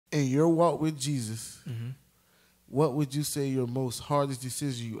In your walk with Jesus, what would you say your most hardest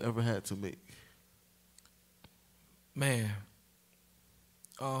decision you ever had to make? Man,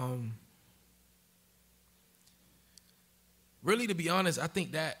 really, to be honest, I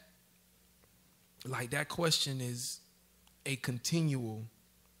think that that question is a continual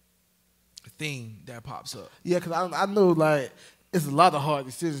thing that pops up. Yeah, because I know it's a lot of hard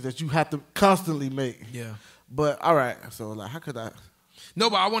decisions that you have to constantly make. Yeah. But all right, so how could I? No,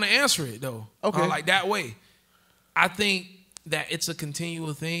 but I want to answer it though. Okay. That way. I think that it's a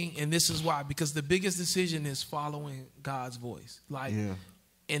continual thing, and this is why, because the biggest decision is following God's voice.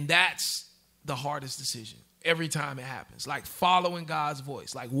 And that's the hardest decision every time it happens. Following God's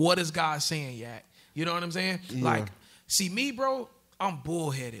voice. What is God saying, Yak? You know what I'm saying? Yeah. See me, bro, I'm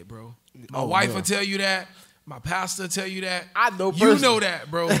bullheaded, bro. My wife will tell you that. My pastor will tell you that. I know You know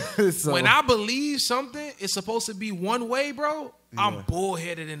that, bro. So, when I believe something is supposed to be one way, bro, I'm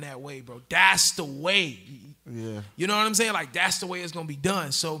bullheaded in that way, bro. That's the way. Yeah. You know what I'm saying? That's the way it's going to be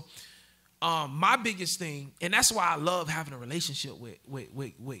done. So my biggest thing, and that's why I love having a relationship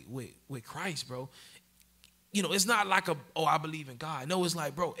with Christ, bro. It's not I believe in God. No, it's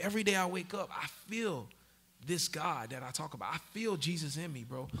bro, every day I wake up, I feel this God that I talk about. I feel Jesus in me,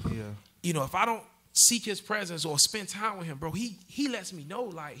 bro. Yeah. If I don't seek his presence or spend time with him, bro, he lets me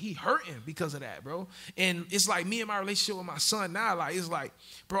know he hurting because of that, bro. And it's me and my relationship with my son now,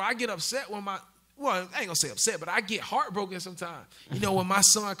 bro, I get upset when I ain't gonna say upset, but I get heartbroken sometimes. When my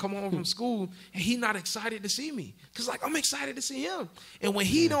son come home from school and he not excited to see me. Cause I'm excited to see him. And when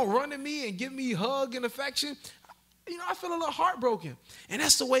he don't run to me and give me hug and affection, I feel a little heartbroken. And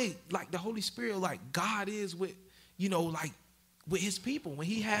that's the way the Holy Spirit, God is with, with his people. When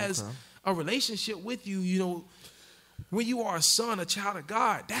he has a relationship with you, when you are a son, a child of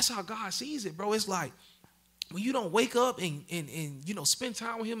God, that's how God sees it, bro. It's when you don't wake up and spend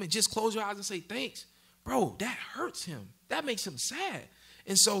time with him and just close your eyes and say thanks, bro, that hurts him. That makes him sad.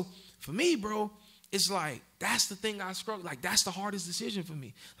 And so for me, bro, it's that's the thing I struggle. That's the hardest decision for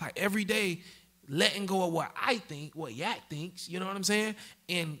me. Every day, letting go of what I think, what Yak thinks, you know what I'm saying?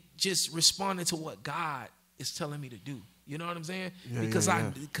 And just responding to what God is telling me to do. You know what I'm saying? Yeah,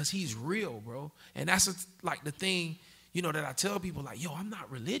 because he's real, bro. And that's the thing, that I tell people yo, I'm not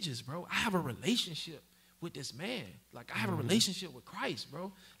religious, bro. I have a relationship with this man. I have a relationship with Christ,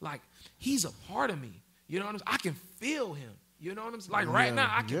 bro. He's a part of me. You know what I'm saying? I can feel him. You know what I'm saying? Right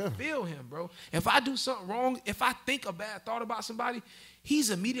now, I can feel him, bro. If I do something wrong, if I think a bad thought about somebody, he's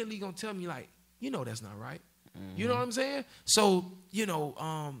immediately going to tell me that's not right. You know what I'm saying? So,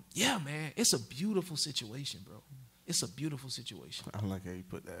 yeah, man, it's a beautiful situation, bro. It's a beautiful situation. I like how you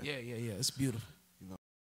put that. Yeah. It's beautiful.